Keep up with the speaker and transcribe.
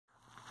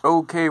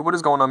Okay, what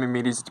is going on, my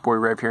mateys? It's your boy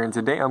Rev here, and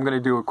today I'm going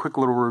to do a quick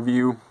little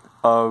review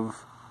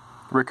of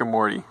Rick and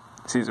Morty,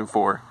 Season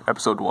 4,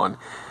 Episode 1.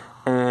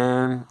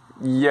 And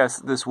yes,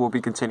 this will be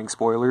containing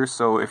spoilers,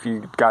 so if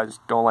you guys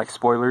don't like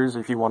spoilers,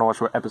 if you want to watch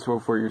the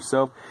episode for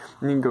yourself,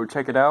 you can go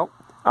check it out.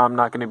 I'm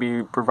not going to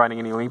be providing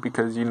any link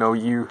because you know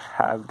you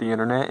have the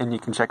internet and you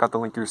can check out the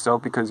link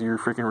yourself because you're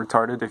freaking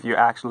retarded if you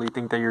actually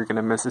think that you're going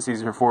to miss the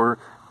Season 4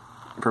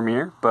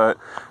 premiere, but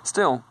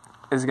still,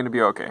 it's going to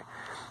be okay.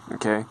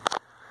 Okay?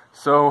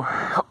 So,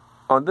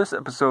 on this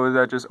episode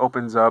that just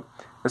opens up,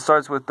 it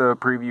starts with the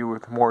preview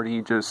with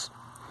Morty just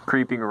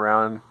creeping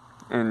around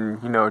in,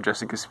 you know,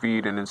 Jessica's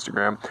feed and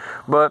Instagram.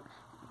 But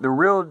the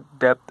real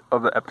depth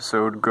of the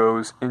episode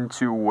goes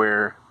into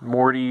where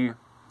Morty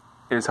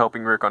is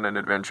helping Rick on an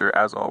adventure,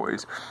 as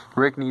always.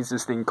 Rick needs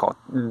this thing called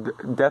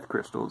death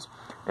crystals.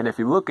 And if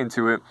you look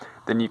into it,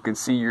 then you can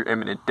see your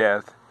imminent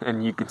death.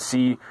 And you can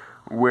see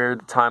where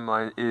the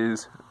timeline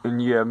is. And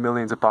you have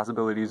millions of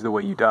possibilities the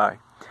way you die.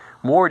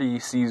 Morty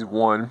sees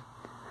one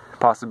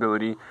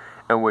possibility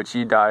in which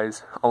he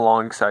dies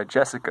alongside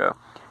Jessica,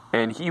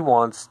 and he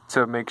wants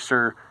to make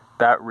sure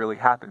that really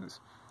happens.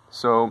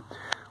 So,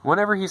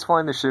 whenever he's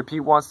flying the ship,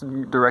 he wants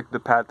to direct the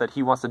path that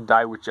he wants to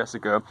die with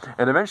Jessica,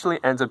 and eventually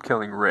ends up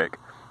killing Rick.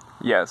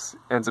 Yes,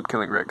 ends up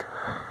killing Rick.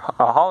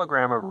 A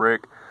hologram of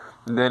Rick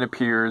then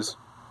appears,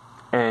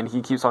 and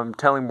he keeps on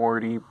telling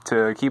Morty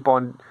to keep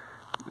on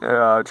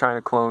trying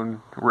to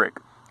clone Rick,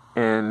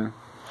 and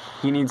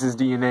he needs his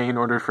DNA in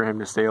order for him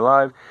to stay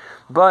alive,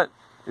 but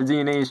the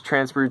DNA is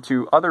transferred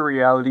to other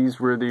realities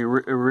where the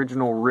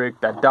original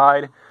Rick that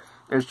died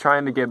is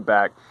trying to get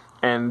back.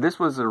 And this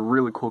was a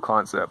really cool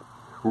concept.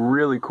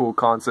 Really cool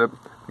concept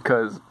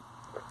because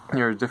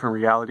there's different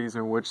realities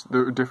in which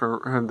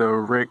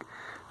the Rick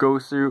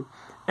goes through,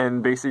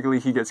 and basically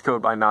he gets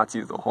killed by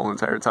Nazis the whole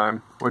entire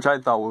time, which I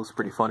thought was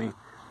pretty funny.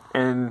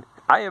 And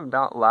I have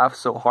not laughed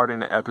so hard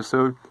in an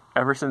episode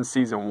ever since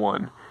Season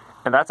 1.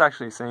 And that's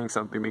actually saying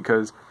something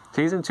because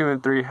Season 2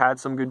 and 3 had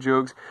some good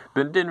jokes,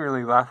 but didn't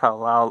really laugh out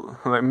loud.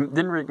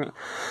 Didn't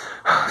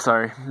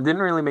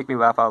really make me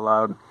laugh out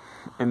loud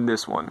in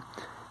this one.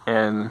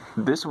 And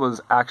this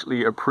was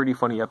actually a pretty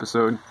funny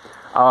episode.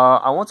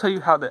 I won't tell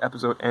you how the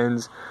episode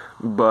ends,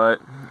 but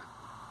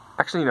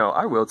actually no,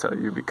 I will tell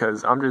you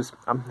because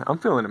I'm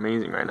feeling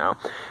amazing right now.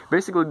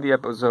 Basically, the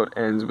episode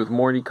ends with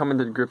Morty coming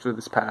to grips with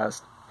his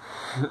past.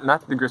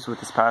 Not the grips with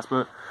his past,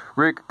 but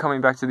Rick coming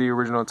back to the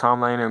original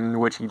timeline in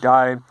which he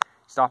died,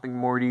 stopping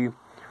Morty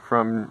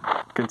from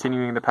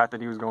continuing the path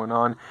that he was going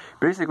on.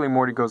 Basically,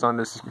 Morty goes on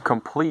this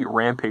complete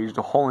rampage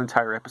the whole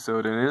entire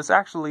episode, and it's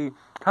actually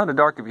kind of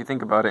dark if you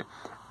think about it.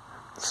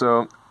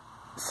 So,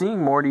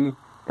 seeing Morty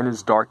in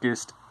his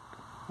darkest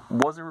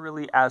wasn't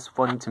really as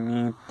funny to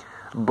me,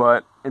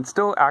 but it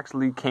still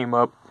actually came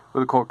up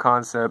with a cool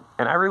concept,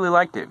 and I really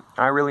liked it.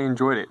 I really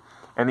enjoyed it.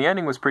 And the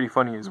ending was pretty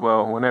funny as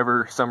well,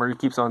 whenever Summer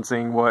keeps on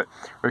saying what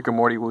Rick and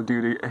Morty will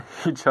do to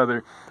each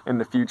other in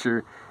the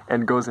future,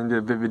 and goes into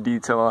vivid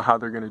detail on how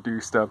they're going to do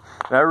stuff.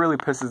 That really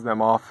pisses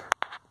them off.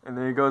 And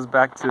then it goes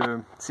back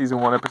to Season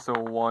 1,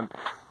 Episode 1,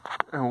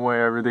 and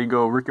wherever they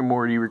go, Rick and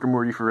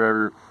Morty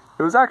forever.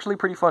 It was actually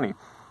pretty funny.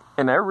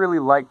 And I really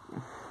liked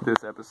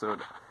this episode.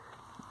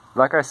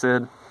 Like I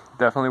said,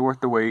 definitely worth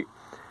the wait.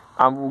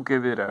 I will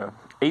give it a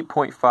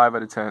 8.5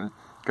 out of 10.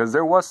 Because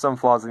there was some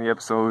flaws in the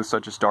episode,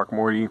 such as Dark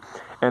Morty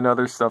and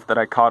other stuff that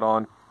I caught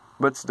on.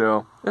 But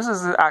still, this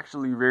is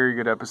actually a very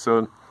good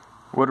episode.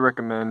 Would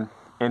recommend.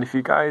 And if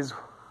you guys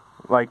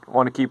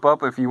want to keep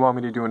up, if you want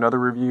me to do another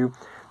review,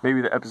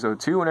 maybe the episode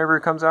 2 whenever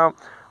it comes out,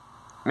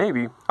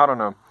 maybe, I don't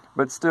know.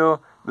 But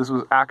still, this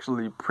was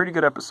actually a pretty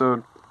good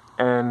episode,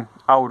 and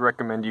I would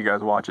recommend you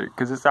guys watch it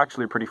because it's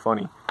actually pretty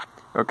funny.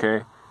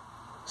 Okay,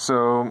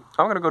 so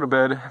I'm gonna go to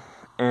bed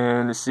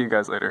and see you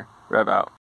guys later. Rev out.